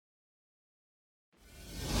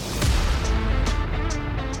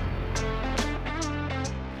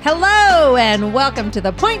Hello, and welcome to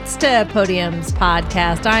the Points to Podiums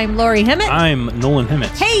podcast. I'm Lori Hemmett. I'm Nolan Hemmett.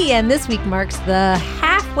 Hey, and this week marks the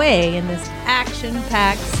halfway in this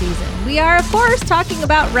action-packed season. We are, of course, talking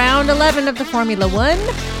about round 11 of the Formula One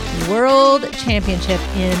World Championship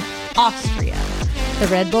in Austria. The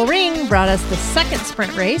Red Bull Ring brought us the second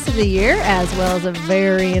sprint race of the year, as well as a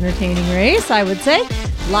very entertaining race, I would say.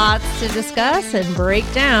 Lots to discuss and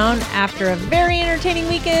break down after a very entertaining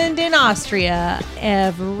weekend in Austria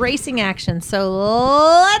of racing action. So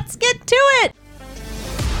let's get to it.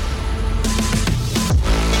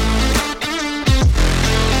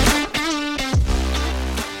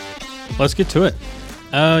 Let's get to it.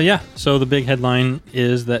 So the big headline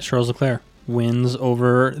is that Charles Leclerc wins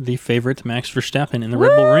over the favorite Max Verstappen in the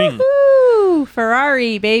Red Bull Ring.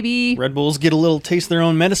 Ferrari, baby. Red Bulls get a little taste of their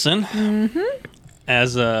own medicine.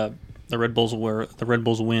 As the Red Bulls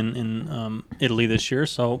win in Italy this year,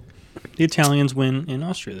 so the Italians win in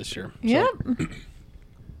Austria this year. Yep. So,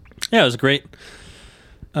 yeah, it was great.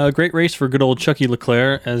 Great race for good old Chucky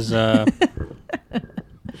Leclerc. As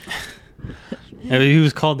he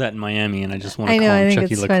was called that in Miami, and I just want to call him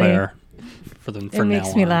Chucky Leclerc for now. It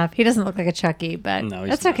makes me laugh. He doesn't look like a Chucky, but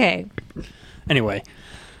that's okay. Anyway,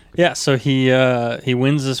 yeah. So he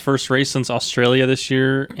wins his first race since Australia this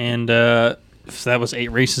year, and that was 8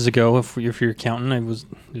 races ago. If you're counting, it was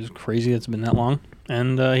crazy. It's been that long,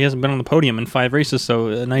 and he hasn't been on the podium in 5 races. So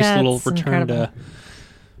a nice little return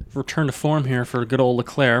to form here for good old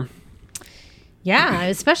Leclerc. Yeah,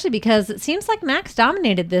 especially because it seems like Max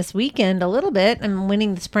dominated this weekend a little bit and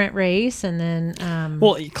winning the sprint race, and then.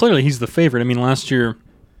 Well, clearly he's the favorite. I mean, last year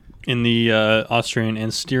in the Austrian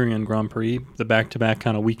and Styrian Grand Prix, the back-to-back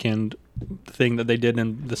kind of weekend thing that they did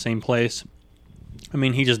in the same place. I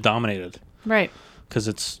mean, he just dominated. Right. Because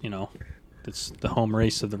it's the home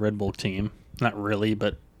race of the Red Bull team. Not really,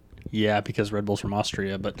 but yeah, because Red Bull's from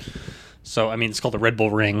Austria. But so, I mean, it's called the Red Bull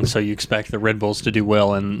Ring, so you expect the Red Bulls to do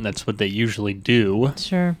well, and that's what they usually do.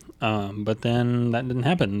 Sure. But then that didn't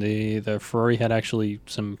happen. The Ferrari had actually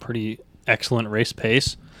some pretty excellent race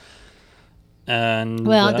pace. And it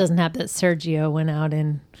doesn't have that Sergio went out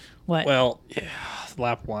in what? Well, yeah,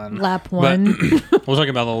 lap one. Lap one. But we'll talk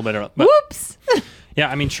about that a little bit. But, whoops. Yeah,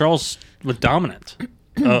 I mean, Charles was dominant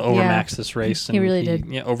over Max this race. And he really did.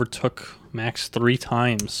 Yeah, overtook Max 3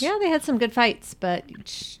 times. Yeah, they had some good fights, but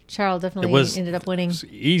Charles definitely ended up winning. It was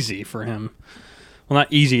easy for him. Well, not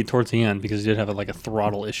easy towards the end because he did have a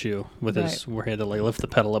throttle issue with where he had to lift the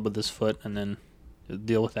pedal up with his foot and then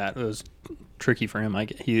deal with that. It was tricky for him.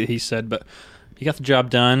 He said, but he got the job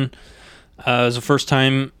done. It was the first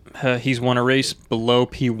time he's won a race below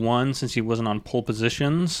P1 since he wasn't on pole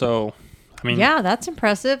position. So, I mean, yeah, that's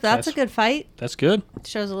impressive. That's a good fight. That's good. It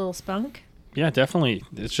shows a little spunk. Yeah, definitely.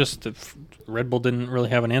 It's just that Red Bull didn't really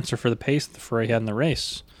have an answer for the pace that Ferrari had in the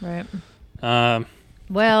race. Right.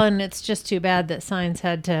 Well, and it's just too bad that Sainz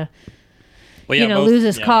had to, lose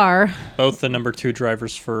his car. Both the number 2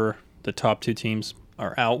 drivers for the top 2 teams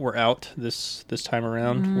were out this time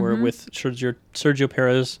around. Mm-hmm. We're with Sergio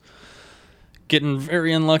Perez getting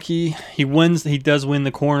very unlucky. He does win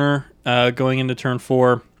the corner going into turn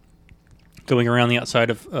 4, going around the outside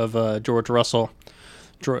of George Russell.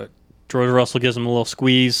 George Russell gives him a little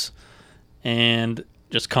squeeze, and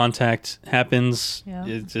just contact happens. Yeah.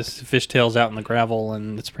 It just fishtails out in the gravel,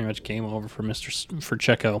 and it's pretty much game over for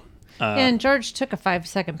Checo. And George took a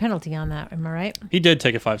 5-second penalty on that. Am I right? He did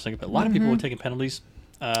take a 5-second, but a lot of people were taking penalties.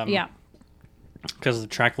 Because of the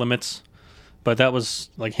track limits. But that was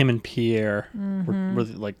him and Pierre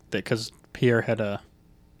were because Pierre had a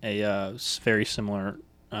very similar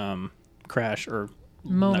crash or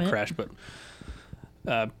moment. Not crash, but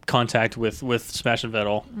contact with Sebastian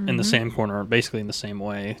Vettel in the same corner, basically in the same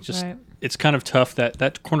way. It's kind of tough.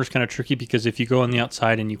 That corner's kind of tricky because if you go on the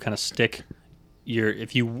outside and you kind of stick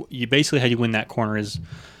you basically how you win that corner is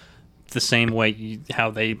the same way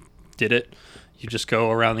how they did it. You just go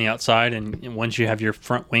around the outside, and once you have your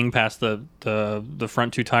front wing past the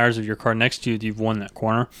front 2 tires of your car next to you, you've won that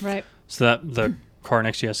corner. Right. So that the car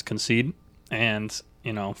next to you has to concede, and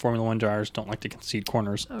Formula One drivers don't like to concede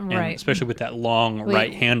corners, right? And especially with that long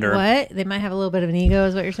right-hander. What? They might have a little bit of an ego,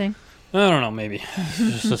 is what you're saying? I don't know, maybe.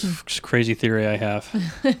 It's just a crazy theory I have.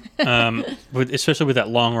 Especially with that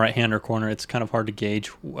long right-hander corner, it's kind of hard to gauge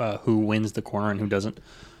who wins the corner and who doesn't.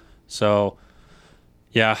 So,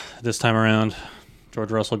 yeah, this time around,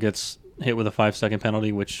 George Russell gets hit with a 5-second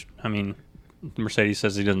penalty, which, I mean, Mercedes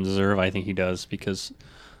says he doesn't deserve. I think he does because,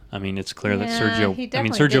 I mean, it's clear that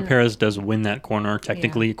Sergio Perez does win that corner,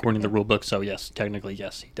 technically, according to the rule book. So, yes, technically,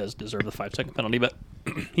 yes, he does deserve the 5-second penalty. But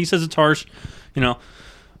he says it's harsh.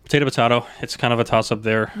 Potato. It's kind of a toss-up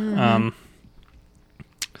there. Mm-hmm.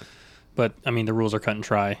 But, I mean, the rules are cut and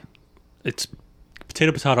dry. It's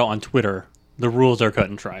potato on Twitter. The rules are cut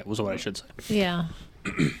and dry, was what I should say. Yeah.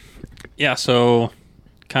 Yeah, so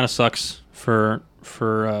kind of sucks for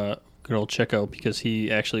good old Checo because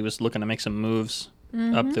he actually was looking to make some moves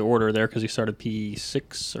up the order there because he started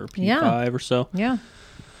P6 or P5 or so. Yeah.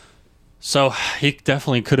 So he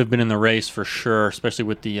definitely could have been in the race for sure, especially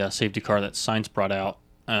with the safety car that Sainz brought out.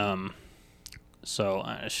 So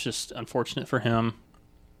it's just unfortunate for him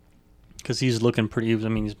because he's looking pretty. I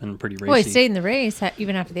mean, he's been pretty racy. Well, he stayed in the race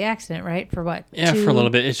even after the accident, right? For what? Yeah, for a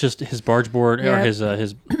little bit. It's just his barge board or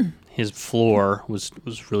his floor was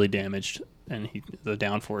really damaged, and the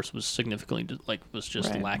downforce was significantly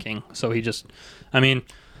lacking. So he just, I mean,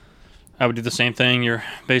 I would do the same thing. You're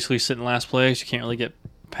basically sitting last place. You can't really get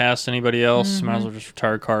past anybody else. Might as well just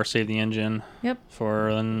retire the car, save the engine. Yep.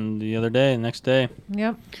 For then the next day.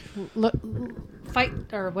 Yep. Fight,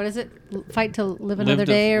 or what is it? Fight to live another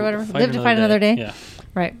day or whatever. Live to fight another day. Yeah.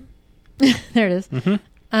 Right. There it is.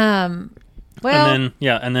 Well. And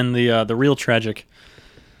then the real tragic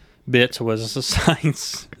bit was a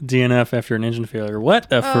Sainz DNF after an engine failure. What?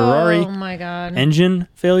 A Ferrari? Oh my God. Engine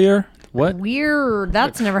failure? What? Weird.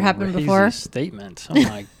 That's never happened before. Statement. Oh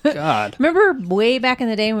my God. Remember way back in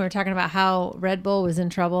the day when we were talking about how Red Bull was in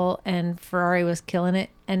trouble and Ferrari was killing it,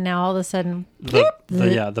 and now all of a sudden, the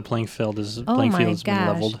playing field has been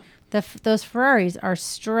leveled. Those Ferraris are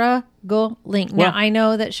struggling. Well, now I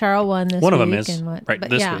know that Charles won this week. One of them is this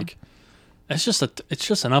yeah. week. It's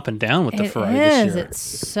just an up and down with the Ferrari this year. It's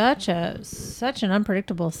such an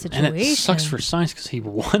unpredictable situation. And it sucks for Sainz because he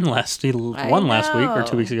won last week or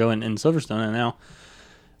 2 weeks ago in Silverstone, and now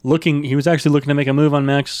he was actually looking to make a move on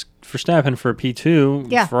Max Verstappen for a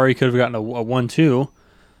P2. Yeah. Ferrari could have gotten a 1-2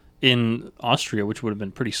 in Austria, which would have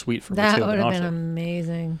been pretty sweet for that Matteo. That would have been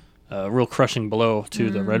amazing. A real crushing blow to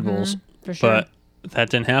the Red Bulls. For sure. But that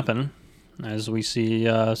didn't happen as we see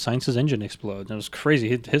Sainz's engine explode. It was crazy.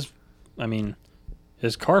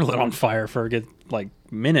 His car lit on fire for a good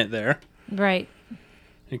minute there. Right.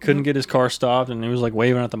 He couldn't get his car stopped, and he was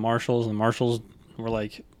waving at the marshals, and the marshals were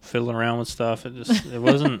fiddling around with stuff. It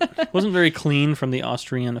wasn't very clean from the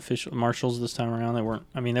Austrian official marshals this time around. They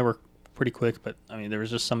were pretty quick, but there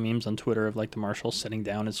was just some memes on Twitter of the marshal sitting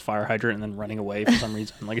down his fire hydrant and then running away for some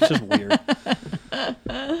reason. It's just weird.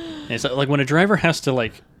 It's when a driver has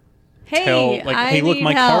to hey, look,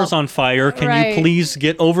 my car's on fire. Can you please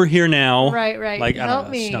get over here now? Right. I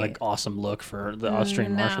don't know. It's not an awesome look for the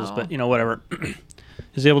Austrian marshals, but whatever.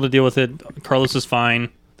 He's able to deal with it. Carlos is fine.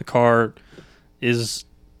 The car is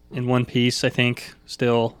in one piece, I think,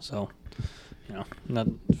 still. So,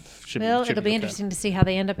 it'll be interesting to see how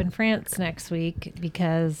they end up in France next week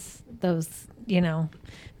because those,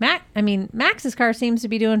 Max's car seems to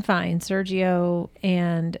be doing fine.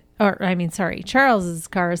 Charles's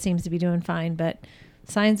car seems to be doing fine, but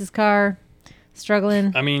Sainz's car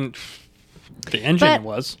struggling. The engine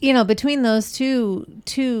was. Between those two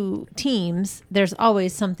teams, there's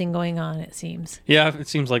always something going on, it seems. Yeah, it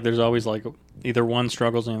seems like there's always either one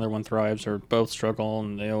struggles and the other one thrives, or both struggle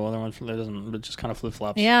and the other one doesn't. It just kind of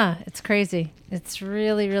flip-flops. Yeah, it's crazy. It's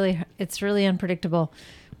really unpredictable.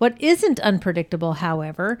 What isn't unpredictable,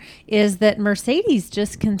 however, is that Mercedes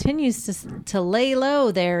just continues to lay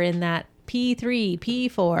low there in that P3,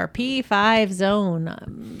 P4, P5 zone.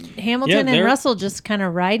 Hamilton and Russell just kind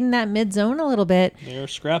of riding that mid-zone a little bit. They're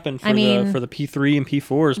scrapping for the P3 and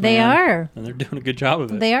P4s, man. They are. And they're doing a good job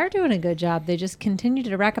of it. They are doing a good job. They just continue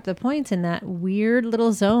to rack up the points in that weird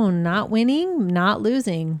little zone. Not winning, not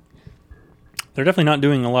losing. They're definitely not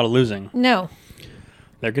doing a lot of losing. No.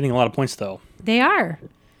 They're getting a lot of points, though. They are.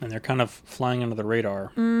 And they're kind of flying under the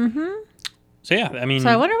radar. Mm-hmm. So, yeah, So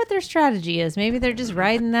I wonder what their strategy is. Maybe they're just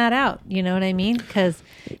riding that out. You know what I mean? Because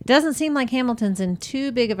it doesn't seem like Hamilton's in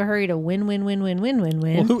too big of a hurry to win.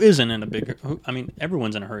 Well, who isn't in a big...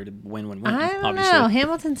 everyone's in a hurry to win. I don't know.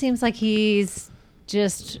 Hamilton seems like he's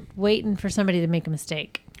just waiting for somebody to make a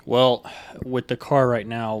mistake. Well, with the car right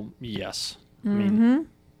now, yes. Plenty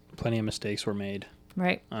of mistakes were made.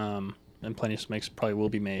 Right. And plenty of mistakes probably will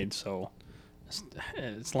be made. So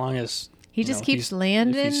as long as... He just keeps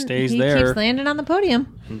landing. If he stays there. He keeps landing on the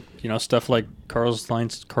podium. And, stuff like Carlos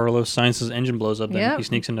Sainz's engine blows up and he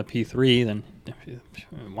sneaks into P3, then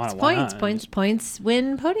why not? Points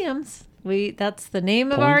win podiums. That's the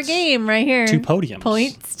name of our game right here. To podiums.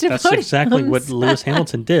 Points to That's podiums. exactly what Lewis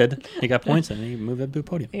Hamilton did. He got points and he moved up to a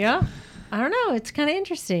podium. Yeah. I don't know. It's kind of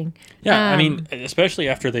interesting. Yeah, especially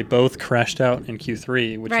after they both crashed out in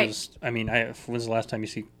Q3, which is, when's the last time you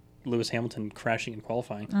see Lewis Hamilton crashing in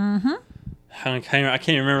qualifying? Mm-hmm. I can't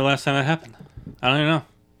even remember the last time that happened. I don't even know.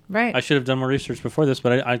 Right. I should have done more research before this,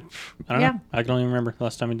 but I don't Yeah. know. I don't even remember the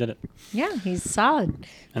last time I did it. Yeah, he's solid.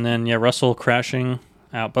 And then, Russell crashing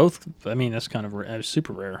out both. I mean, that's kind of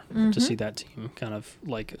super rare to see that team kind of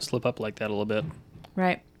like slip up like that a little bit.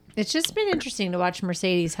 Right. It's just been interesting to watch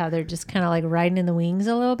Mercedes, how they're just kind of like riding in the wings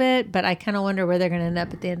a little bit, but I kind of wonder where they're going to end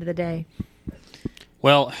up at the end of the day.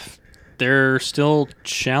 Well, they're still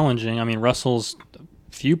challenging. I mean, Russell's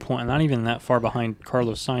few points, not even that far behind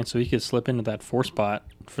Carlos Sainz, so he could slip into that 4 spot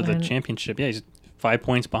for the championship. Yeah, he's 5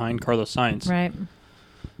 points behind Carlos Sainz. Right.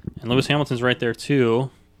 And Lewis Hamilton's right there,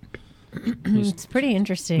 too. It's pretty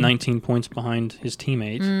interesting. 19 points behind his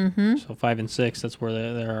teammate. So 5 and 6, that's where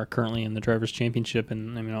they are currently in the Drivers' Championship.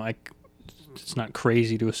 And, it's not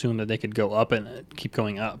crazy to assume that they could go up and keep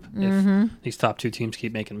going up if these top 2 teams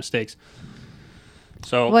keep making mistakes.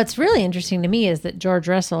 So what's really interesting to me is that George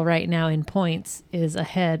Russell right now in points is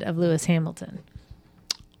ahead of Lewis Hamilton.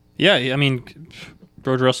 Yeah, I mean,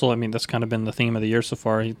 George Russell, that's kind of been the theme of the year so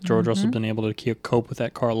far. George Russell's been able to cope with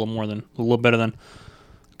that car a little better than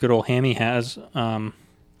good old Hammy has. We'll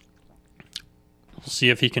see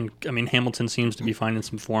if he can. Hamilton seems to be finding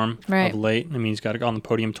some form of late. He's got on the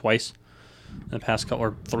podium twice in the past couple,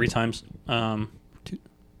 or 3 times.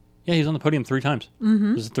 Yeah, he's on the podium 3 times.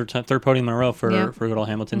 This is the third podium in a row for good old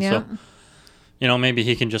Hamilton. Yeah. So, maybe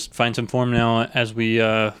he can just find some form now as we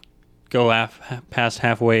go past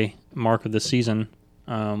halfway mark of the season.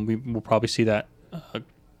 We will probably see that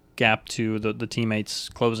gap to the teammates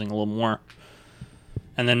closing a little more.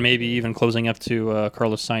 And then maybe even closing up to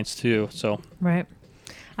Carlos Sainz too. So right.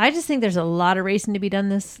 I just think there's a lot of racing to be done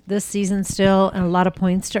this season still, and a lot of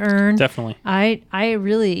points to earn. Definitely. I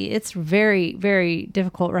really, it's very, very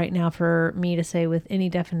difficult right now for me to say with any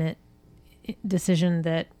definite decision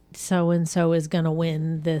that so-and-so is going to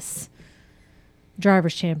win this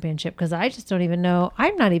Drivers' Championship, because I just don't even know.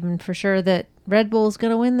 I'm not even for sure that Red Bull is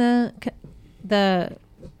going to win the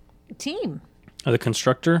team. The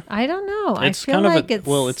constructor? I don't know. It's I feel kind of like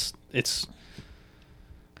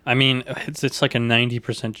it's like a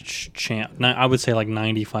 90% chance. I would say like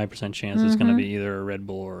 95% chance it's going to be either a Red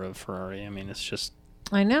Bull or a Ferrari. It's just.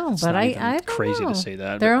 I know, but I don't crazy know. to say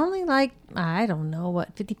that. They're only like, I don't know,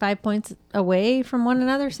 55 points away from one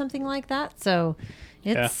another, something like that. So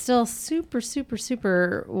it's still super, super,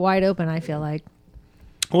 super wide open, I feel like.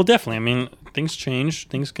 Well, definitely. Things change.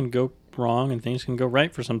 Things can go wrong and things can go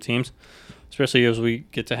right for some teams. Especially as we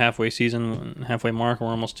get to halfway mark, we're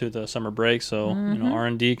almost to the summer break. So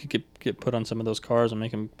R&D could get put on some of those cars and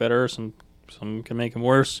make them better. Some can make them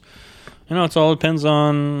worse. It all depends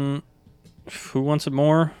on who wants it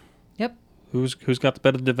more. Yep. Who's got the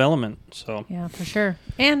better development. So yeah, for sure.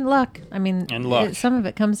 And luck. Luck. Some of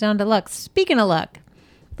it comes down to luck. Speaking of luck,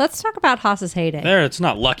 let's talk about Haas's heyday. It's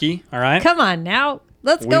not lucky. All right. Come on now,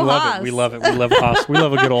 let's go Haas. We love it. We love Haas. We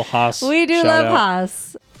love a good old Haas. We do love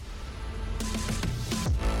Haas.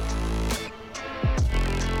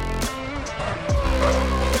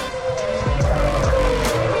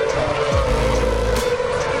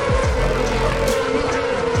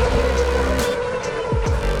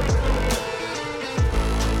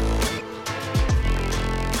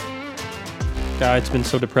 It's been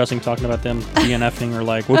so depressing talking about them DNFing or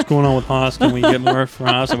like, what's going on with Haas? Can we get more from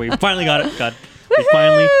Haas? And we finally got it. We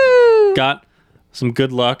finally got some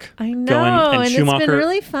good luck going. And Schumacher, it's been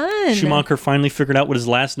really fun. Schumacher finally figured out what his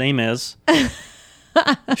last name is.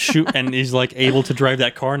 And he's like able to drive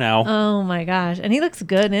that car now. Oh my gosh. And he looks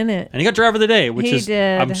good in it. And he got driver of the day, which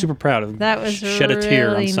I'm super proud of. That was shed a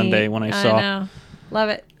tear on Sunday when I saw. I know. Love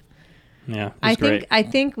it. Yeah, it was great. I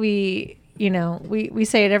think we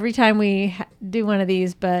say it every time we do one of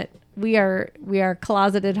these, but we are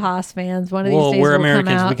closeted Haas fans. One of these days we're we'll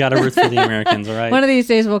Americans. Come out. We got to root for the Americans, all right? One of these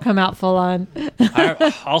days we'll come out full on.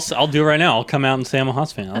 I'll do it right now. I'll come out and say I'm a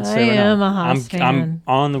Haas fan. I am a Haas fan. I'm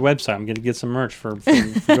on the website. I'm going to get some merch for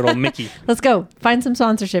good old Mickey. Let's go. Find some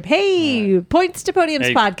sponsorship. Hey, Points to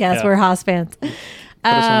Podiums podcast. Yeah. We're Haas fans.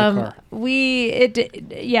 Put us on the car.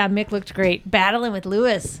 Mick looked great. Battling with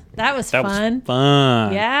Lewis. That was fun.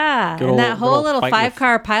 Yeah. Good and that whole little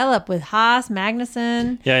 5-car pileup with Haas,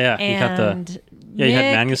 Magnussen. Yeah. And you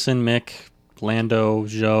had Magnussen, Mick, Lando,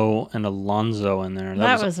 Zhou, and Alonso in there.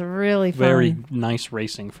 That was really fun. Very nice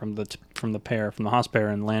racing from the Haas pair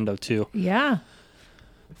and Lando too. Yeah.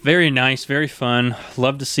 Very nice, very fun.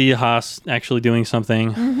 Love to see Haas actually doing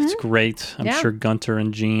something. It's great. I'm sure Gunter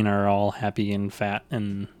and Gene are all happy and fat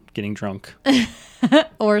and getting drunk.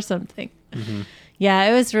 Or something. Yeah,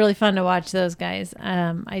 it was really fun to watch those guys.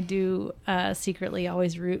 I do secretly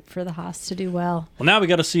always root for the Haas to do well. Well, now we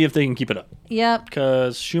got to see if they can keep it up. Yep.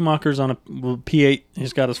 Because Schumacher's on a P8.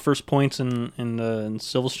 He's got his first points in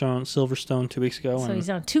Silverstone 2 weeks ago. So he's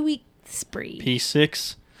on a 2-week spree.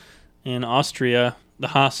 P6 in Austria. The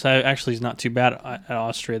Haas actually is not too bad at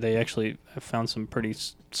Austria. They actually have found some pretty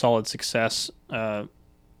solid success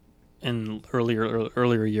in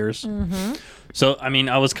earlier years. Mm-hmm. So, I mean,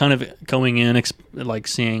 I was kind of going in,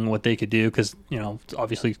 seeing what they could do because,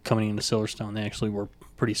 obviously coming into Silverstone, they actually were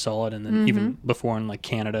pretty solid. And then even before in,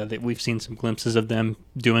 Canada, we've seen some glimpses of them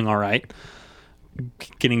doing all right,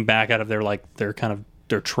 getting back out of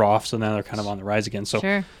their trough. So now they're kind of on the rise again. So,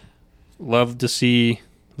 sure. Love to see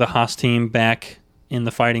the Haas team back in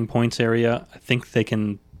the fighting points area. I think they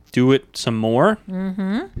can do it some more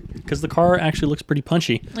because the car actually looks pretty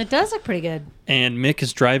punchy. It does look pretty good. And Mick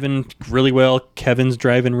is driving really well. Kevin's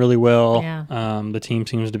driving really well. Yeah. The team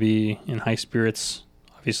seems to be in high spirits,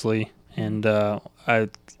 obviously. And I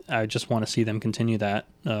just want to see them continue that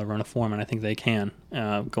run of form, and I think they can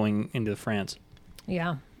going into France.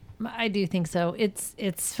 Yeah, I do think so.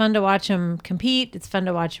 It's fun to watch them compete. It's fun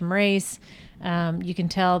to watch them race. You can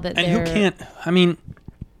tell that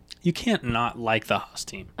you can't not like the Haas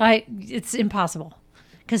team. It's impossible.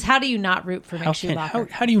 Because how do you not root for Mick Schumacher?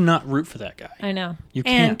 How do you not root for that guy? I know. You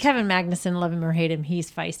can't. And Kevin Magnussen, love him or hate him, he's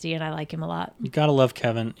feisty, and I like him a lot. You gotta love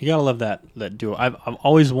Kevin. You gotta love that duo. I've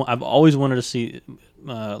always wanted to see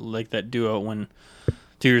that duo when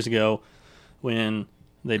 2 years ago when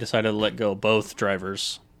they decided to let go both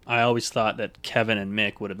drivers. I always thought that Kevin and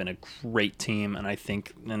Mick would have been a great team,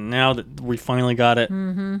 and now that we finally got it,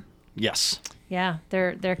 yes. Yeah,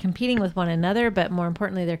 they're competing with one another, but more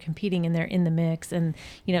importantly, they're competing and they're in the mix. And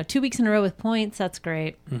 2 weeks in a row with points, that's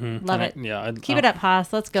great. Love it. Yeah, keep it up,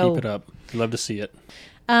 Haas. Let's go. Keep it up. Love to see it.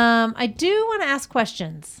 I do want to ask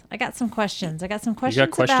questions. I got some questions. About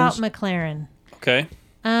McLaren. Okay.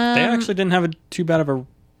 They actually didn't have too bad of a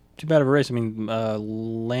race. I mean,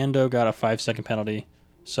 Lando got a 5-second penalty,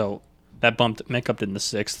 so that bumped Mick up into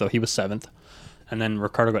 6th, though he was 7th. And then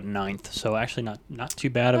Ricciardo got 9th. So actually not too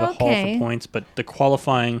bad of a haul for points. But the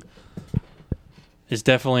qualifying is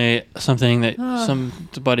definitely something that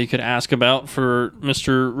somebody could ask about for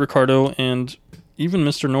Mr. Ricciardo and even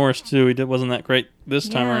Mr. Norris, too. He wasn't that great this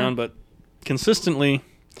time around. But consistently,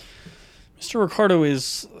 Mr. Ricciardo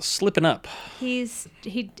is slipping up. He's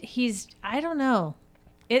I don't know.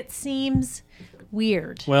 It seems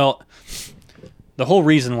weird. Well, the whole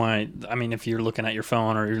reason why, I mean, if you're looking at your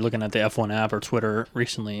phone or you're looking at the F1 app or Twitter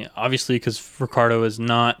recently, obviously because Ricciardo is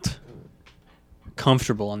not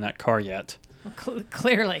comfortable in that car yet.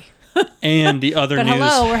 Clearly. And the other news...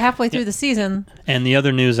 But we're halfway through the season. And the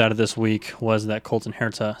other news out of this week was that Colton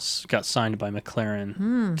Herta got signed by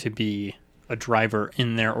McLaren to be a driver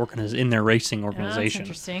in their racing organization. That's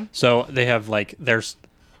interesting. So they have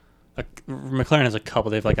McLaren has a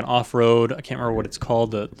couple. They have an off-road. I can't remember what it's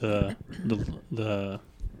called. The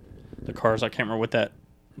cars. I can't remember what that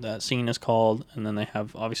scene is called. And then they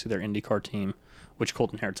have obviously their IndyCar team, which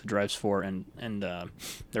Colton Herta drives for, and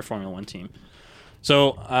their Formula One team.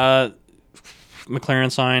 So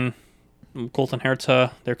McLaren sign Colton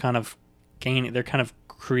Herta. They're kind of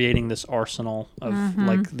creating this arsenal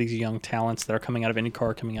of these young talents that are coming out of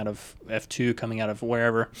IndyCar, coming out of F2, coming out of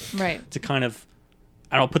wherever. Right. To kind of,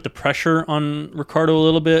 I don't put the pressure on Ricciardo a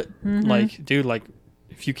little bit.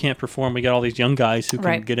 If you can't perform, we got all these young guys who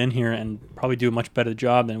can get in here and probably do a much better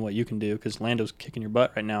job than what you can do because Lando's kicking your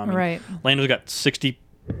butt right now. I mean, Lando's got 60.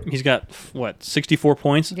 He's got 64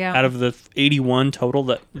 points out of the 81 total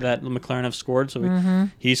that McLaren have scored. So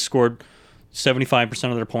he's scored 75%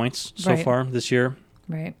 of their points so far this year.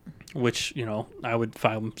 Right. Which, I would, if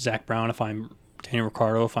I'm Zach Brown, if I'm Daniel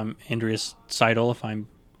Ricciardo, if I'm Andreas Seidel, if I'm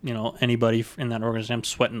anybody in that organization, I'm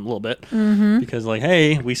sweating a little bit because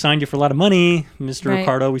hey, we signed you for a lot of money, Mr.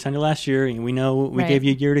 Ricciardo. We signed you last year, and we know we gave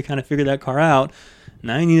you a year to kind of figure that car out.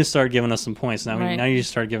 Now you need to start giving us some points. Now you need to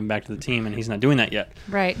start giving back to the team, and he's not doing that yet.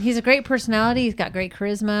 Right. He's a great personality. He's got great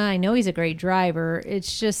charisma. I know he's a great driver.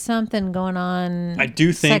 It's just something going on. I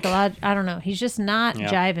do think. I don't know. He's just not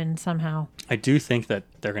jiving somehow. I do think that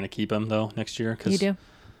they're going to keep him though next year. You do.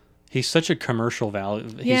 He's such a commercial value.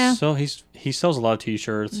 Yeah. He sells a lot of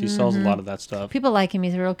T-shirts. He sells a lot of that stuff. People like him.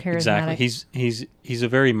 He's real charismatic. Exactly. He's a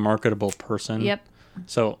very marketable person. Yep.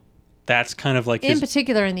 So that's kind of like in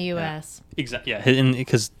particular in the U.S. Exactly. Yeah.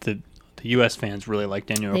 Because the U.S. fans really like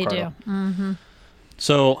Daniel Ricciardo. They do. Mm-hmm.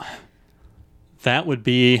 So that would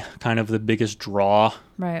be kind of the biggest draw.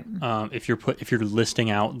 Right. If you're listing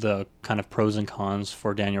out the kind of pros and cons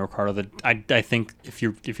for Daniel Ricciardo, I think if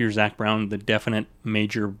you're Zach Brown, the definite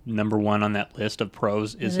major number one on that list of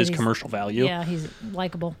pros is his commercial value. Yeah, he's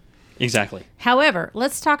likable. Exactly. However,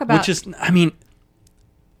 let's talk about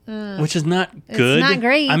which is not good. It's not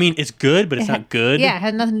great. I mean, it's good, but it's not good. Yeah, it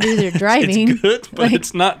had nothing to do with your driving. It's good, but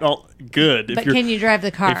it's not all good. But can you drive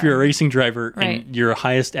the car? If you're a racing driver Right. and your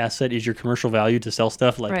highest asset is your commercial value to sell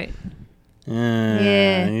stuff, like, right.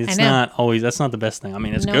 it's I know. not always. That's not the best thing. I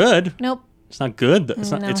mean, it's Nope. good. Nope. It's not good.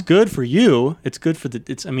 It's not. No. It's good for you. It's good for the.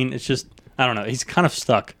 It's. I mean, it's just. I don't know. He's kind of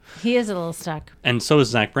stuck, He is a little stuck. and so is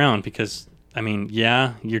Zach Brown because. I mean,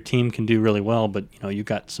 yeah, your team can do really well, but you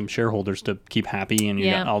got some shareholders to keep happy, and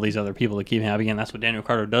you got all these other people to keep happy, and that's what Daniel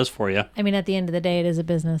Ricciardo does for you. I mean, at the end of the day, it is a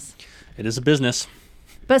business. It is a business.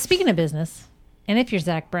 But speaking of business, and if you're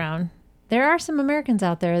Zach Brown, there are some Americans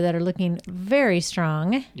out there that are looking very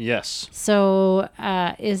strong. Yes. So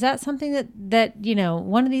is that something that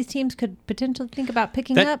one of these teams could potentially think about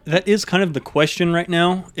picking up? That is kind of the question right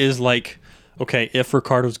now. Is like, okay, if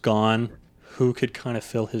Ricciardo's gone, who could kind of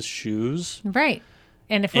fill his shoes? Right.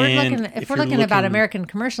 And if we're looking about American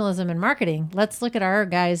commercialism and marketing, let's look at our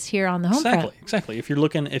guys here on the home front. Exactly. If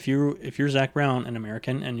you're Zach Brown, an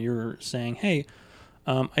American, and you're saying, hey,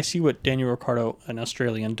 I see what Daniel Ricciardo, an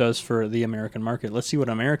Australian, does for the American market. Let's see what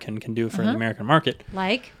American can do for the American market.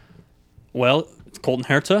 Like? Well, Colton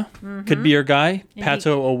Herta could be your guy.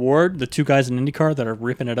 Pato O'Ward, the two guys in IndyCar that are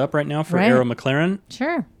ripping it up right now for Aero McLaren.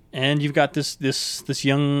 Sure. And you've got this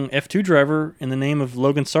young F2 driver in the name of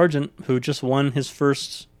Logan Sargent, who just won the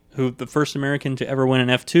first American to ever win an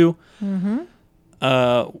F2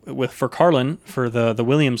 for Carlin for the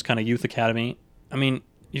Williams kind of youth academy. I mean,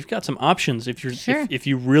 you've got some options if you're if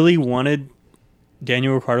you really wanted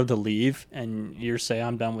Daniel Ricciardo to leave and you're say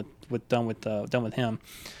I'm done with him.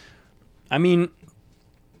 I mean,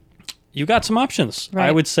 you got some options. Right.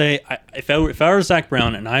 I would say if I were Zach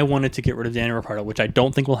Brown and I wanted to get rid of Daniel Ricciardo, which I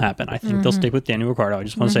don't think will happen. I think they'll stick with Daniel Ricciardo. I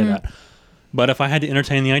just want to say that. But if I had to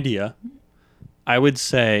entertain the idea, I would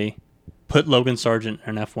say put Logan Sargent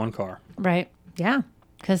in an F1 car. Right. Yeah.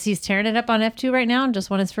 Because he's tearing it up on F2 right now and just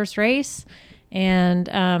won his first race. And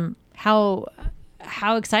how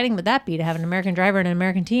exciting would that be to have an American driver and an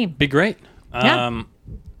American team? Be great. Yeah.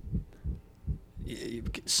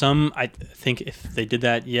 I think if they did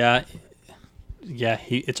that,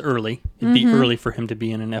 it's early. It'd be early for him to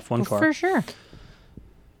be in an F1 car. For sure.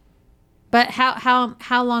 But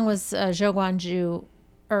how long was Zhou Guanyu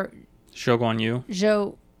or Zhou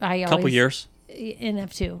Guanyu? A couple years in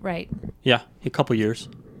F2, right? Yeah, a couple years.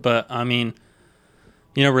 But I mean,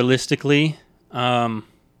 realistically, the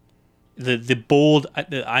bold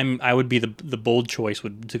I would be the bold choice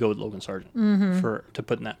would to go with Logan Sargent to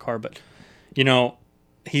put in that car. But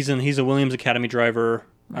he's a Williams Academy driver.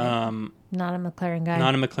 Right. Not a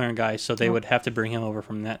McLaren guy. So they would have to bring him over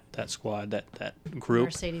from that squad, that group.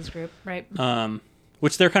 Mercedes group, right.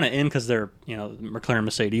 Which they're kind of in because they're, McLaren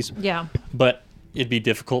Mercedes. Yeah. But it'd be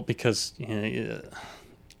difficult because,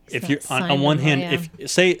 if you're on one hand, if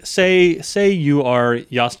say you are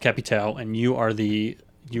Jost Capito and you are the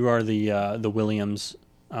Williams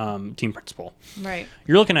team principal. Right.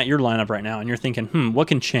 You're looking at your lineup right now and you're thinking, what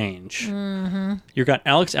can change? Mm-hmm. You've got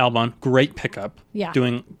Alex Albon, great pickup,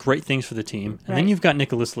 doing great things for the team. And then you've got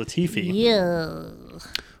Nicholas Latifi,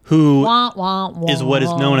 who is what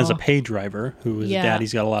is known as a pay driver, whose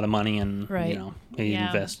daddy's got a lot of money and, he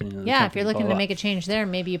invests in the company, if you're looking to make a change there,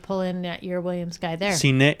 maybe you pull in your Williams guy there.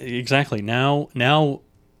 Exactly. Now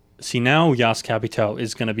Jost Capito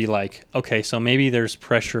is going to be like, okay, so maybe there's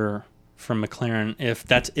pressure from McLaren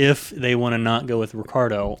if they want to not go with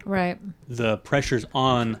Ricciardo. Right. The pressure's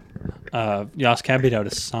on Jost Capito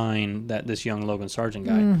to sign this young Logan Sargent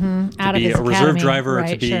guy to be a reserve driver,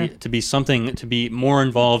 to be something, to be more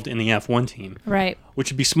involved in the F1 team. Right.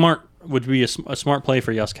 Which would be smart. Would be a smart play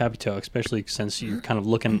for Jost Capito, especially since you're kind of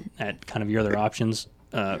looking at kind of your other options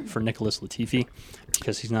for Nicholas Latifi,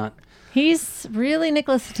 because he's not. He's really,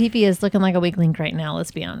 Nicholas Latifi is looking like a weak link right now,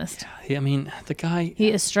 let's be honest. Yeah, I mean, the guy. He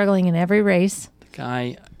is struggling in every race. The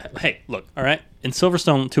guy. Hey, look, all right. In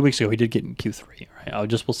Silverstone 2 weeks ago, he did get in Q3, right?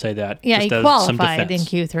 We'll say that. Yeah, he qualified in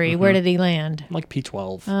Q3. Mm-hmm. Where did he land? Like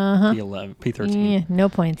P12, P11, P13. Yeah, no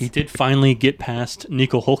points. He did finally get past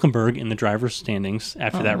Nico Hülkenberg in the driver's standings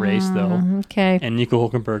after that race, though. Okay. And Nico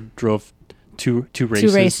Hülkenberg drove two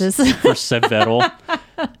races for Seb Vettel.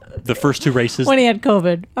 The first two races when he had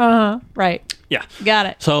COVID. Right. Yeah. Got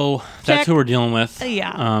it. So that's who we're dealing with.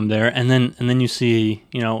 Yeah. There, and then you see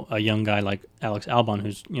a young guy like Alex Albon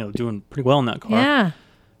who's doing pretty well in that car. Yeah.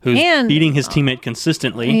 Who's beating his teammate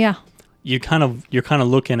consistently. Yeah. You're kind of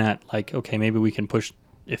looking at like, okay, maybe we can push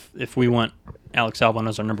if we want Alex Albon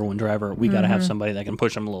as our number one driver, we got to have somebody that can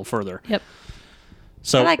push him a little further. Yep.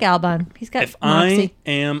 So I like Albon. He's got moxie.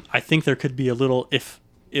 I think there could be a little if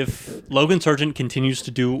Logan Sargent continues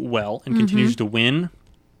to do well and continues to win,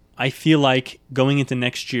 I feel like going into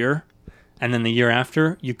next year and then the year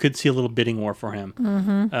after, you could see a little bidding war for him,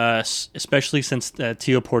 especially since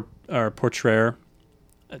Theo Porcher, I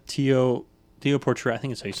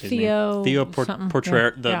think it's how you say his name. Theo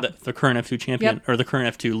Porcher, the current F2 champion, or the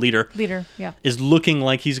current F2 leader, is looking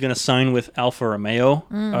like he's going to sign with Alfa Romeo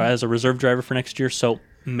as a reserve driver for next year. So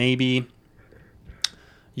maybe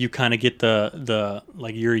you kind of get the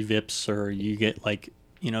like Yuri Vips, or you get like,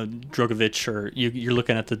 Drogovic, or you're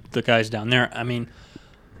looking at the guys down there. I mean,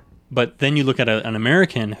 but then you look at an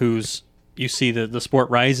American you see the sport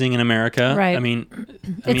rising in America. Right. I mean,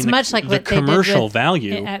 it's much like the what commercial they did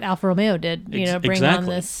value at Alfa Romeo did. Bring on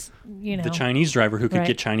this. The Chinese driver who could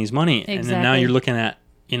get Chinese money, and then now you're looking at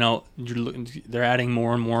they're adding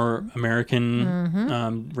more and more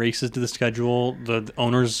American races to the schedule. The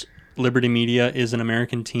owners, Liberty Media, is an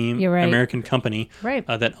American team, American company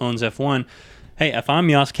that owns F1. Hey, if I'm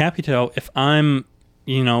Jos Capito, if I'm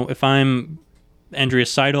Andrea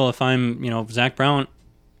Seidel, if I'm Zach Brown,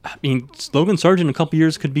 I mean, Logan Sargent in a couple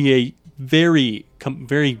years could be a very,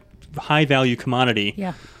 very high value commodity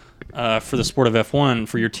for the sport of F1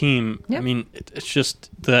 for your team. Yep. I mean, it's just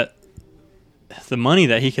that the money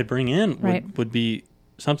that he could bring in would be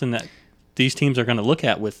something that these teams are going to look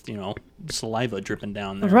at with, saliva dripping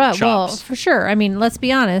down their chops. Well, for sure. I mean, let's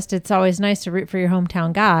be honest. It's always nice to root for your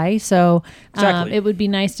hometown guy. So it would be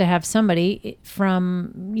nice to have somebody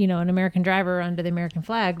from, an American driver under the American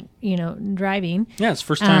flag, driving. Yeah, it's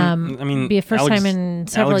first time. I mean, be a first time in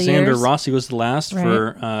several years. Alexander Rossi was the last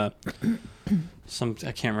for I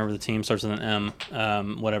can't remember the team. Starts with an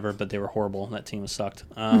M, whatever, but they were horrible. That team was sucked.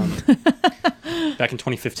 Back in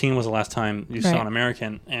 2015 was the last time you saw an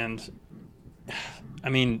American, and I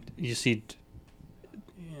mean, you see,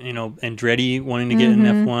 Andretti wanting to get in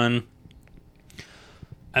F1.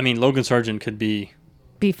 I mean, Logan Sargent could be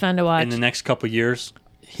fun to watch in the next couple of years.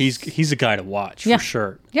 He's a guy to watch for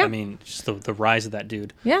sure. Yeah. I mean, just the rise of that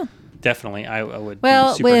dude. Yeah. Definitely, I would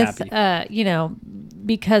be super happy.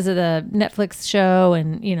 Because of the Netflix show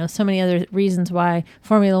and, so many other reasons why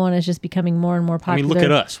Formula One is just becoming more and more popular. I mean, look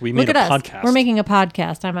at us. We made a podcast. We're making a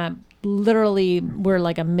podcast. We're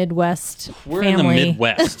like a Midwest family. We're in the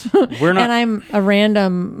Midwest. We're not, and I'm a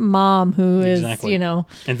random mom who is,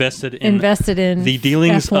 invested in the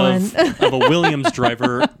dealings of a Williams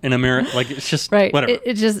driver in America. Like, it's just whatever.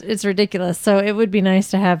 It's ridiculous. So it would be nice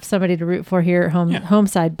to have somebody to root for here at home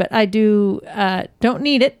side. But I don't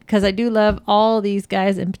need it, because I do love all these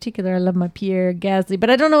guys. In particular, I love my Pierre Gasly. But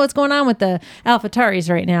I don't know what's going on with the AlphaTauris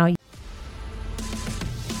right now.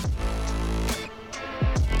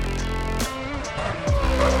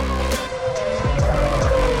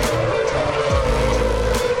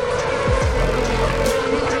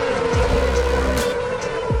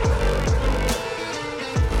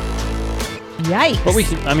 Yikes. But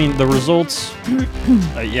the results,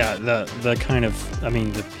 the kind of,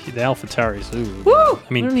 the AlphaTauris, Woo!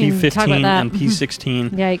 I mean, P15 and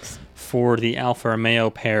P16 Yikes. For the Alfa Romeo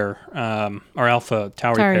pair, or Alpha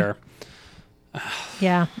Tauri pair.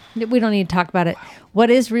 Yeah, we don't need to talk about it. What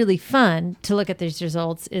is really fun to look at these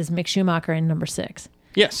results is Mick Schumacher in number 6.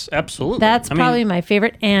 Yes, absolutely. That's probably my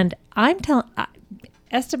favorite. And I'm telling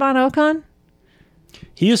Esteban Ocon,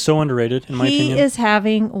 he is so underrated, in my opinion. He is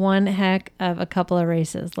having one heck of a couple of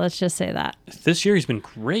races. Let's just say that. This year he's been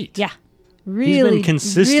great. Yeah. Really,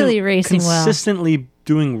 really racing consistently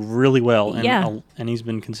doing really well. And he's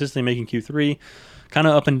been consistently making Q3. Kind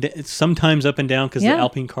of sometimes up and down, because the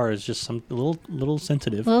Alpine car is just a little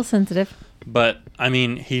sensitive. A little sensitive. But, I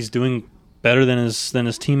mean, he's doing better than his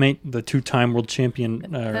teammate, the two-time world champion,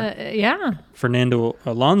 Fernando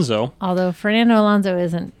Alonso. Although Fernando Alonso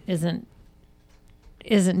isn't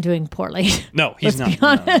doing poorly. No, he's not. Be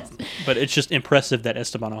honest. No. But it's just impressive that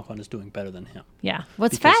Esteban Ocon is doing better than him. Yeah.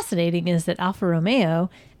 What's fascinating is that Alpine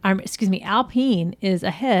is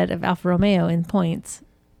ahead of Alfa Romeo in points,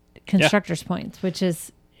 constructors' points, which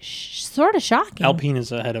is sort of shocking. Alpine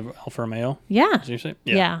is ahead of Alfa Romeo? Yeah. Did you say?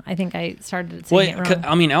 Yeah. I think I started saying it wrong.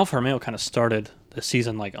 I mean, Alfa Romeo kind of started the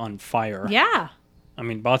season on fire. Yeah. I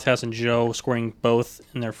mean, Bottas and Zhou scoring both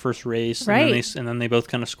in their first race, right? And then they both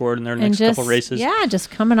kind of scored in their next couple races. Yeah, just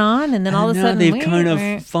coming on, and then all of a sudden they've kind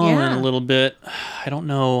of fallen a little bit. I don't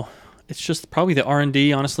know. It's just probably the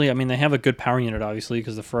R&D, honestly. I mean, they have a good power unit, obviously,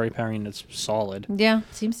 because the Ferrari power unit's solid. Yeah,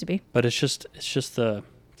 seems to be. But it's just the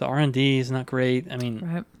R&D is not great. I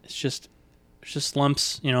mean, it's just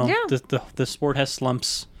slumps. The sport has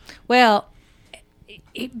slumps. Well,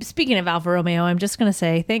 speaking of Alfa Romeo, I'm just going to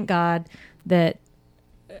say thank God that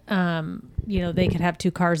they could have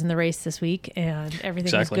 2 cars in the race this week, and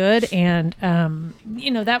everything was good. And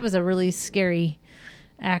that was a really scary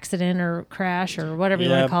accident or crash or whatever you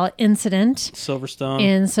want to call it, incident in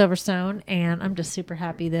Silverstone, and I'm just super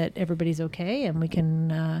happy that everybody's okay and we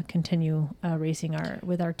can continue racing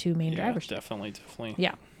with our two main drivers. Definitely.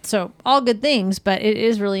 Yeah. So all good things, but it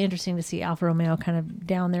is really interesting to see Alfa Romeo kind of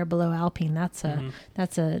down there below Alpine. That's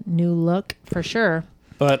a new look for sure.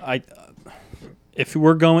 But if we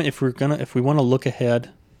want to look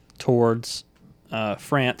ahead towards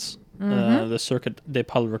France, the Circuit de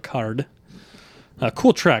Paul Ricard,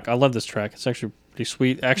 cool track. I love this track. It's actually pretty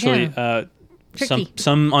sweet. Actually,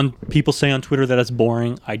 some people say on Twitter that it's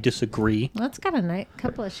boring. I disagree. Well, it's got a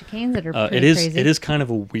couple of chicanes that are pretty crazy. It is kind of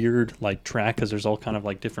a weird track because there's all kind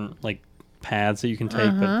of different paths that you can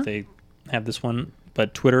take, but they have this one.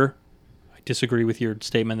 But Twitter, I disagree with your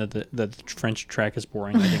statement that the French track is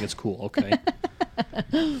boring. I think it's cool. Okay.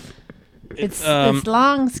 It's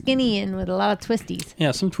long, skinny, and with a lot of twisties.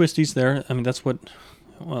 Yeah, some twisties there. I mean, that's what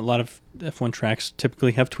a lot of F1 tracks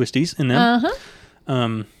typically have, twisties in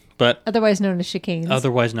them. But otherwise known as chicanes.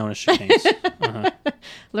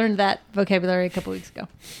 Learned that vocabulary a couple weeks ago.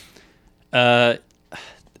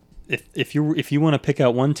 If you want to pick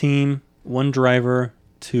out one team, one driver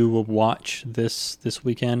to watch this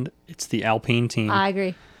weekend, it's the Alpine team. I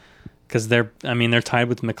agree. Because they're tied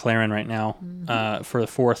with McLaren right now for the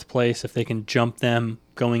fourth place. If they can jump them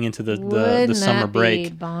going into the summer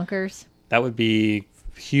break, be bonkers. That would be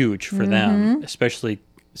huge for them, especially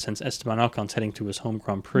since Esteban Ocon's heading to his home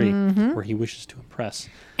Grand Prix, where he wishes to impress.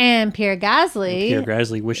 And Pierre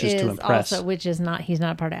Gasly wishes to impress. Also, he's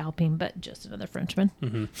not part of Alpine, but just another Frenchman.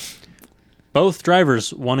 Mm-hmm. Both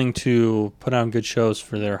drivers wanting to put on good shows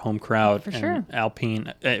for their home crowd. For sure.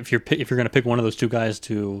 Alpine, if you're going to pick one of those two guys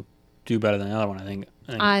to do better than the other one, I think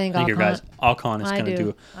your guys, Ocon is going to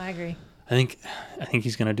do. I agree. I think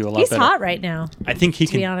he's going to do a lot better. He's hot right now. I think he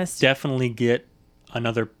can definitely get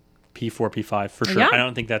another P4, P5 for sure. Yeah. I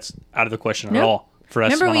don't think that's out of the question at all for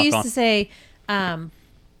us. Remember we used to say,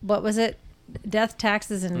 what was it? Death,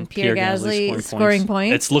 taxes, and Pierre Gasly scoring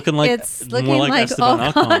points. It's looking more like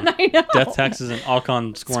Esteban Ocon. I know. Death, taxes, and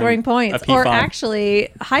Ocon scoring points. Or actually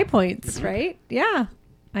high points, right? Yeah.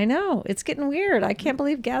 I know. It's getting weird. I can't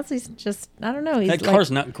believe Gasly's just, I don't know. That car's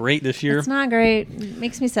not great this year. It's not great. It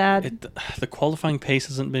makes me sad. The qualifying pace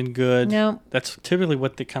hasn't been good. No. That's typically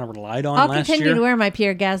what they kind of relied on I'll last year. I'll continue to wear my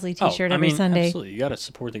Pierre Gasly t-shirt every Sunday. Absolutely. You got to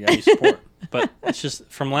support the guy you support. But it's just,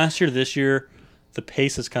 from last year to this year, the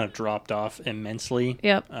pace has kind of dropped off immensely.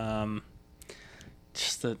 Yep.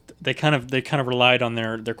 Just that they kind of relied on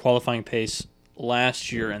their qualifying pace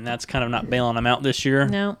last year, and that's kind of not bailing them out this year.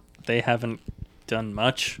 No. They haven't done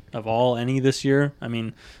much of any this year. I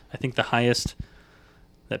mean, I think the highest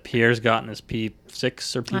that Pierre's gotten is P6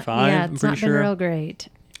 or P5. Yeah, I'm it's pretty not sure. been real great.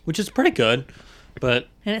 Which is pretty good, but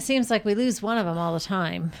and it seems like we lose one of them all the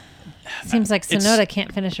time. It seems like Tsunoda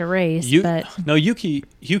can't finish a race. No, Yuki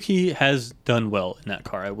has done well in that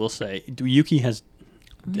car. I will say, Yuki has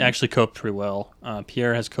actually coped pretty well.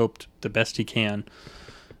 Pierre has coped the best he can.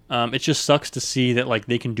 It just sucks to see that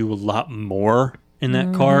they can do a lot more in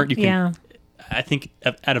that car. You can. Yeah. I think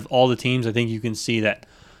out of all the teams, I think you can see that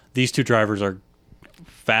these two drivers are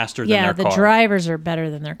faster than their car. Yeah, the drivers are better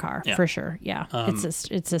than their car, for sure. Yeah,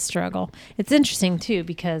 it's a struggle. It's interesting, too,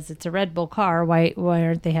 because it's a Red Bull car. Why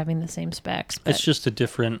aren't they having the same specs? It's just a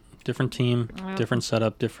different team, different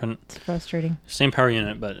setup, different... It's frustrating. Same power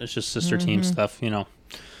unit, but it's just sister team stuff,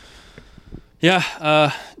 Yeah,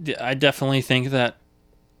 I definitely think that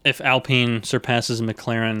if Alpine surpasses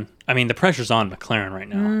McLaren... I mean, the pressure's on McLaren right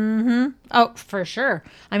now. Mm-hmm. Oh, for sure.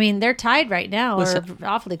 I mean, they're tied right now, or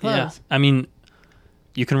awfully close. Yeah. I mean,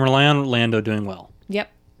 you can rely on Lando doing well. Yep.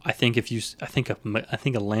 I think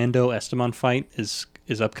a Lando Esteban fight is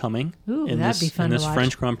upcoming. Ooh, that'd be fun in this to watch.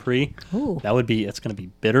 French Grand Prix. Ooh. It's going to be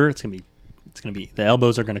bitter. It's going to be the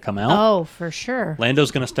elbows are going to come out. Oh, for sure.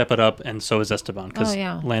 Lando's going to step it up, and so is Esteban, because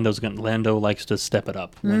Lando likes to step it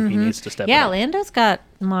up when he needs to step it up. Yeah, Lando's got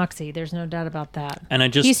moxie. There's no doubt about that.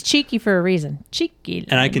 And he's cheeky for a reason. Cheeky.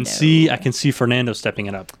 Lando. And I can see Fernando stepping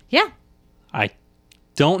it up. Yeah. I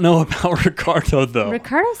don't know about Ricardo though.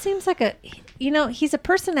 Ricardo seems like he's a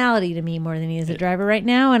personality to me more than he is a driver right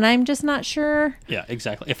now, and I'm just not sure. Yeah,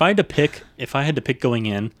 exactly. If I had to pick going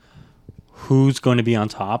in, who's going to be on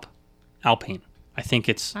top? Alpine.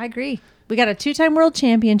 I agree. We got a 2-time world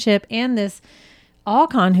championship and this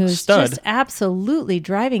Ocon who's just absolutely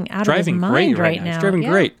driving out of his mind right now. He's driving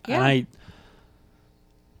great. Yeah. And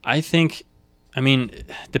I think,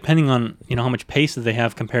 depending on how much pace that they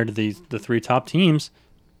have compared to the three top teams,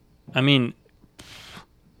 the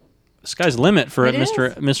sky's the limit for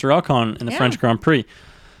Mr. Ocon in the French Grand Prix.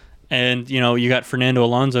 And, you got Fernando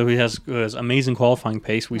Alonso, who has amazing qualifying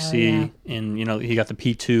pace. We see in, he got the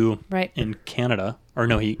P2 in Canada. Or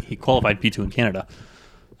no, he qualified P2 in Canada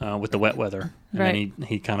with the wet weather. And then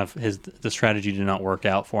he kind of, the strategy did not work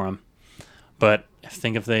out for him. But I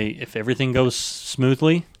think if everything goes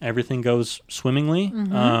smoothly, everything goes swimmingly,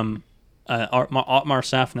 Otmar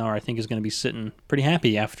Safnauer, I think, is going to be sitting pretty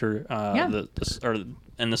happy after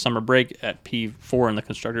in the summer break at P4 in the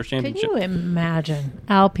Constructors' Championship. Can you imagine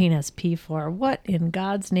Alpine as P4? What in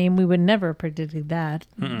God's name? We would never have predicted that.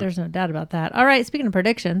 There's no doubt about that. All right, speaking of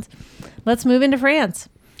predictions, let's move into France.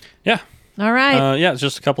 Yeah. All right. It's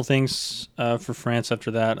just a couple things for France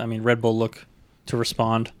after that. I mean, Red Bull look to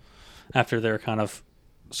respond after their kind of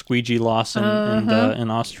squeegee loss in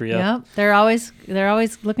Austria. Yep. They're always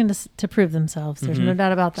looking to prove themselves. There's no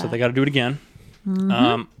doubt about that. So they got to do it again.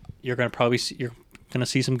 You're going to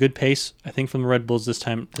see some good pace, I think, from the Red Bulls this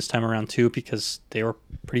time around too, because they were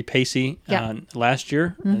pretty pacey last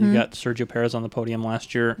year. You got Sergio Perez on the podium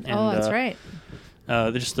last year. And, that's right.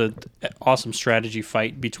 Just an awesome strategy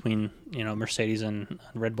fight between Mercedes and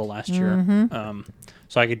Red Bull last year.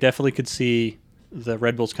 So I could see the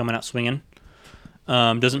Red Bulls coming out swinging.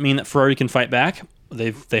 Doesn't mean that Ferrari can fight back.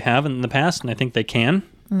 They have in the past, and I think they can.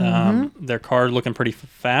 Their car looking pretty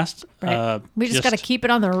fast. Right. We just got to keep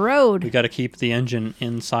it on the road. We got to keep the engine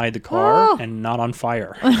inside the car and not on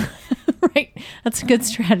fire. Right. That's a good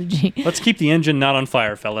strategy. Let's keep the engine not on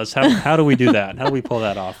fire, fellas. How do we do that? How do we pull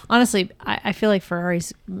that off? Honestly, I feel like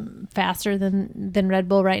Ferrari's faster than Red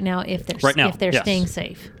Bull right now if they're staying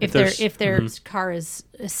safe. If their car is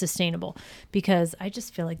sustainable. Because I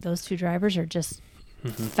just feel like those two drivers are just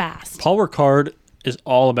fast. Paul Ricard is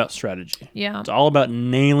all about strategy. Yeah. It's all about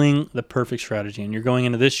nailing the perfect strategy. And you're going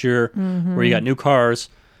into this year where you got new cars.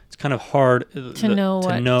 It's kind of hard to know.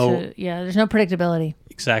 There's no predictability.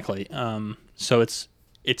 Exactly. So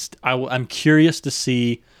I'm curious to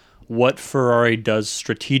see what Ferrari does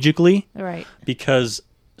strategically. Right. Because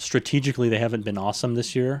strategically they haven't been awesome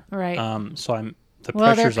this year. Right. So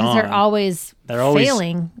pressure's on. They're always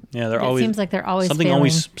failing. Yeah, it seems like they're always something failing.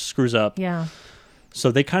 Always screws up. Yeah. So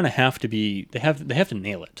they kind of have to be. They have to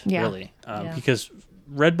nail it really, because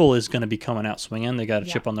Red Bull is going to be coming out swinging. They got a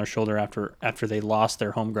chip on their shoulder after they lost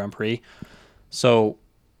their home Grand Prix. So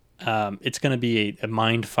it's going to be a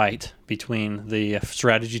mind fight between the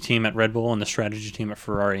strategy team at Red Bull and the strategy team at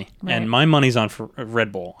Ferrari. Right. And my money's on for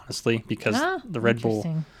Red Bull, honestly, because the Red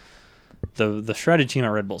Bull, the strategy team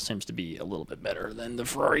at Red Bull seems to be a little bit better than the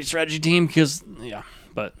Ferrari strategy team. Because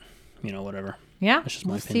but whatever. Yeah,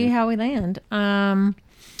 we'll see how we land.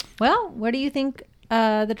 Well, where do you think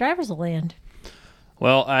the drivers will land?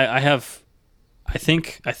 Well, I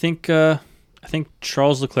think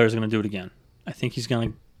Charles Leclerc is going to do it again. I think he's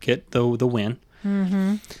going to get the win.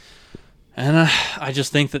 And I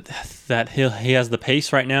just think that he has the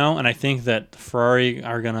pace right now, and I think that Ferrari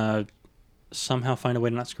are going to somehow find a way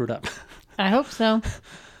to not screw it up. I hope so.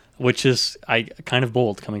 Which is kind of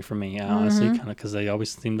bold coming from me, honestly, kind of because they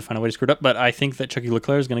always seem to find a way to screw it up. But I think that Chucky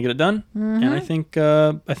Leclerc is going to get it done, and I think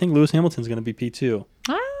Lewis Hamilton's going to be P2.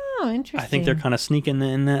 Oh, interesting. I think they're kind of sneaking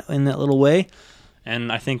in that little way,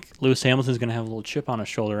 and I think Lewis Hamilton's going to have a little chip on his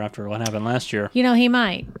shoulder after what happened last year. He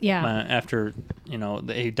might, yeah. After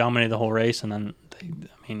they dominated the whole race, and then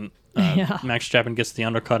Max Verstappen gets the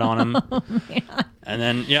undercut on him, and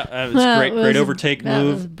then it was great overtake move.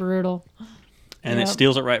 That was brutal. And it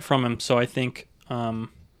steals it right from him. So I think, and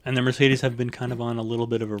the Mercedes have been kind of on a little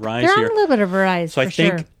bit of a rise here. They're on a little bit of a rise, so I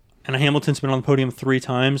think, and Hamilton's been on the podium 3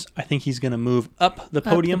 times. I think he's going to move up the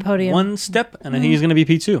podium one step, and I think he's going to be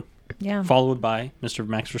P2. Yeah. Followed by Mr.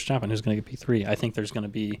 Max Verstappen, who's going to get P3. I think there's going to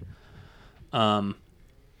be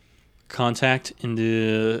contact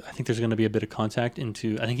into. I think there's going to be a bit of contact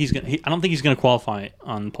into. I think I don't think he's going to qualify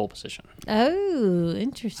on pole position. Oh,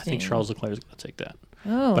 interesting. I think Charles Leclerc is going to take that.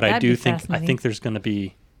 Oh, but I think there's going to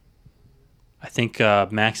be. I think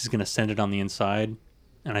Max is going to send it on the inside,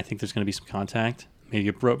 and I think there's going to be some contact, maybe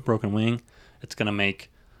a broken wing. It's going to make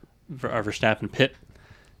Verstappen pit,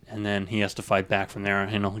 and then he has to fight back from there, and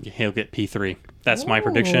he'll get P3. That's my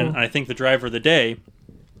prediction. And I think the driver of the day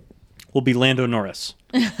will be Lando Norris.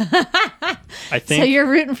 I think. So you're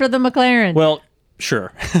rooting for the McLaren? Well,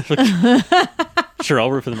 sure. Sure,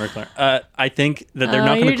 I'll root for the McLaren. I think that they're not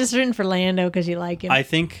going to... You're just rooting for Lando because you like him. I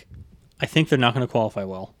think they're not going to qualify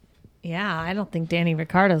well. Yeah, I don't think Danny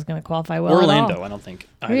Ricciardo's going to qualify well or at Lando, all. I don't think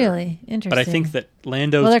either. Really? Interesting. But I think that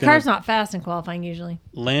Lando's Well, their car's not fast in qualifying usually.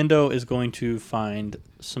 Lando is going to find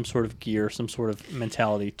some sort of gear, some sort of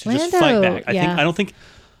mentality to just fight back. I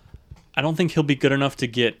don't think he'll be good enough to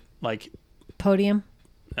get, like... Podium?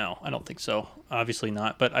 No, I don't think so. Obviously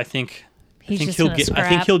not. But I think He's I think just he'll gonna get. I think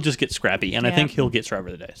scrap. he'll just get scrappy, and I think think he'll get driver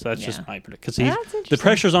of the day. So that's just my prediction. Because That's the interesting.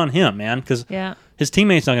 pressure's on him, man. Because his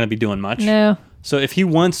teammate's not going to be doing much. No. So if he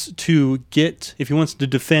wants to defend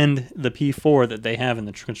the P4 that they have in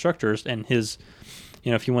the constructors, and his,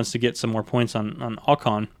 if he wants to get some more points on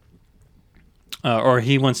Ocon, or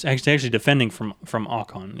he wants actually defending from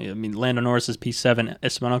Ocon. I mean, Lando Norris is P7,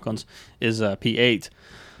 Esteban Ocon's is P8,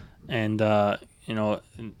 and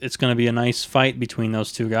it's going to be a nice fight between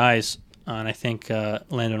those two guys, and I think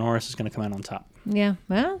Lando Norris is going to come out on top. Yeah,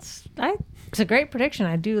 well, it's a great prediction.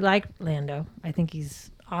 I do like Lando. I think he's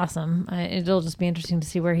awesome. It'll just be interesting to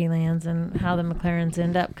see where he lands and how the McLarens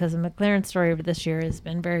end up, because the McLaren story over this year has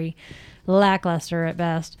been very lackluster at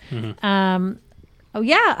best. Mm-hmm.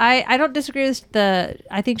 I don't disagree with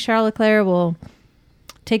I think Charles Leclerc will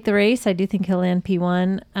take the race. I do think he'll land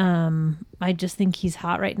P1. I just think he's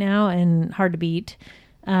hot right now and hard to beat.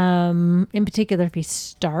 In particular, if he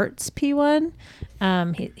starts P1,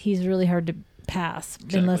 he's really hard to pass.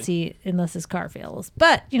 Exactly. unless his car fails.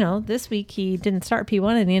 But this week he didn't start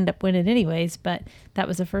P1 and he ended up winning anyways, but that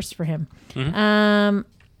was a first for him. Mm-hmm.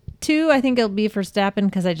 2, I think it'll be Verstappen,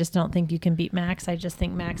 because I just don't think you can beat Max. I just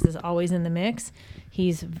think Max is always in the mix.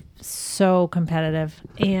 He's so competitive,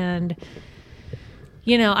 and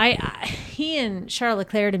he and Charles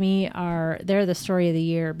Leclerc to me they're the story of the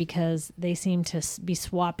year, because they seem to be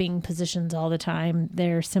swapping positions all the time.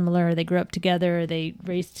 They're similar. They grew up together. They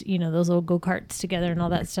raced, those old go-karts together and all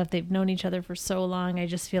that stuff. They've known each other for so long. I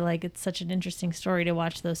just feel like it's such an interesting story to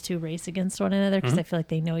watch those two race against one another, because I feel like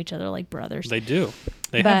they know each other like brothers. They do.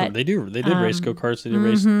 They do. They did race go-karts. They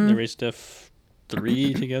raced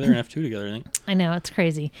F3 together and F2 together, I think. I know. It's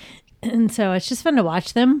crazy. And so it's just fun to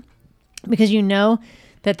watch them, because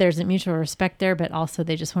that there's a mutual respect there, but also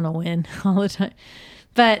they just want to win all the time.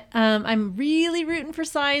 But I'm really rooting for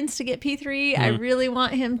Sainz to get P3. I really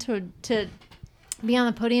want him to be on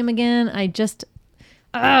the podium again. I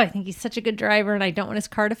think he's such a good driver, and I don't want his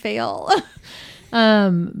car to fail. I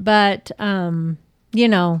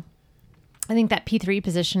think that P3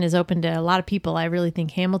 position is open to a lot of people. I really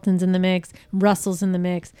think Hamilton's in the mix, Russell's in the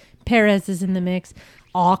mix, Perez is in the mix,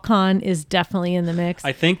 Ocon is definitely in the mix.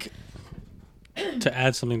 I think, to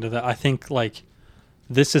add something to that, I think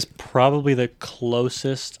this is probably the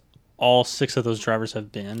closest all 6 of those drivers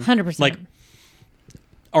have been. 100%.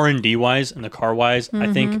 R&D wise and the car wise,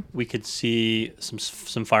 I think we could see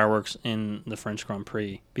some fireworks in the French Grand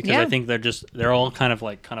Prix, because I think they're all kind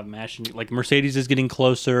of mashing. Like Mercedes is getting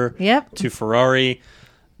closer to Ferrari,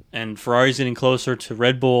 and Ferrari's getting closer to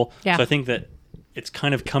Red Bull. Yeah. So I think that it's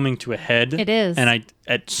kind of coming to a head. It is, and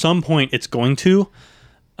at some point it's going to.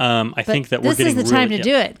 I think that we're getting this is the time to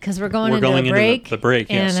do it, because we're going into a break. The break,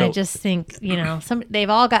 yeah. And I just think they've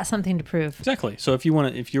all got something to prove. Exactly. So if you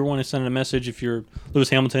want to send a message, if you're Lewis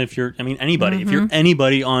Hamilton, anybody, if you're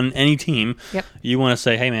anybody on any team, you want to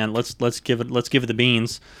say, hey man, let's give it the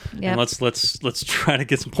beans, and let's try to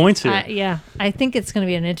get some points here. I think it's going to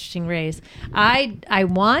be an interesting race. I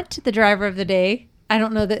want the driver of the day. I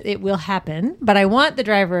don't know that it will happen, but I want the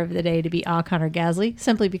driver of the day to be Ocon or Gasly,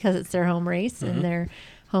 simply because it's their home race and their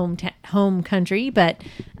home country. But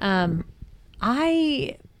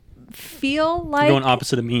I feel like you're going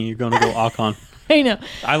opposite of me. You're going to go Ocon. I know.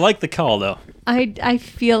 I like the call though. I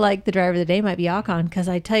feel like the driver of the day might be Ocon, because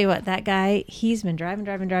I tell you what, that guy, he's been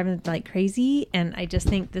driving like crazy, and I just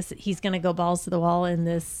think he's going to go balls to the wall in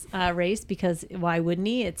this race, because why wouldn't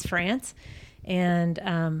he? It's France, and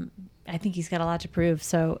I think he's got a lot to prove,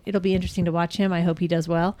 so it'll be interesting to watch him. I hope he does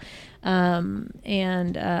well.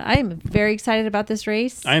 And I am very excited about this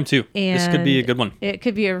race. I am too. And this could be a good one. It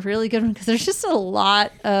could be a really good one, because there's just a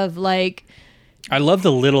lot of I love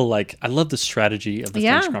the strategy of the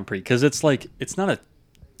French Grand Prix, because it's not a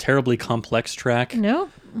terribly complex track. No.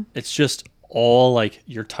 It's just all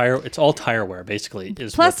your tire. It's all tire wear basically.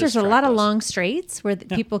 Plus, there's a lot of long straights where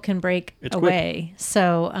people can break away. Quick.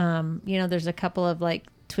 So there's a couple of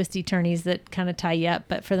twisty turnies that kind of tie you up,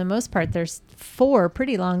 but for the most part there's 4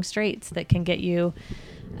 pretty long straights that can get you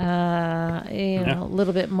a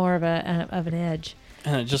little bit more of an edge.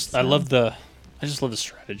 And I just love the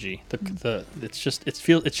strategy. It's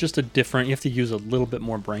just a different. You have to use a little bit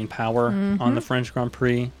more brain power on the French Grand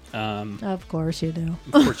Prix. Of course you do.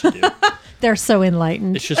 Of course you do. They're so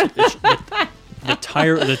enlightened. It's just the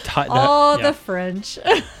tire. The French.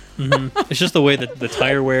 It's just the way that the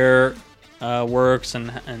tire wear works, and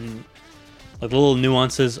the little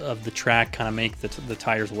nuances of the track kind of make the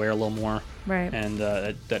tires wear a little more, right? And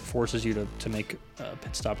that forces you to make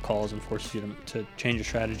pit stop calls, and forces you to change your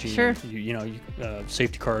strategy. Sure. And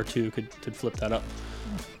safety car or two could flip that up.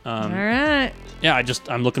 All right. Yeah,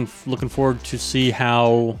 I'm looking forward to see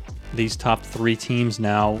how these top 3 teams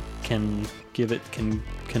now can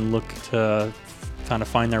look to kind of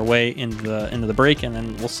find their way into the break, and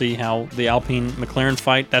then we'll see how the Alpine McLaren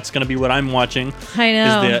fight. That's going to be what I'm watching. I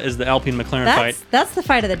know is the Alpine McLaren fight. That's the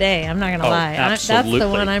fight of the day. I'm not going to lie. Absolutely. That's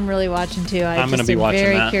the one I'm really watching too. I'm going to be watching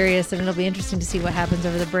very that. Curious, and it'll be interesting to see what happens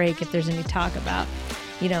over the break if there's any talk about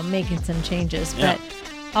making some changes. Yeah.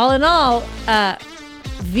 But all in all,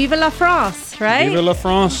 Vive la France, right? Vive la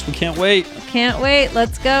France. We can't wait. Can't wait.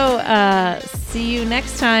 Let's go. See you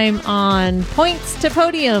next time on Points to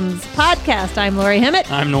Podiums podcast. I'm Lori Hemmett.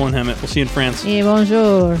 I'm Nolan Hemmett. We'll see you in France. Et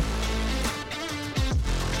bonjour.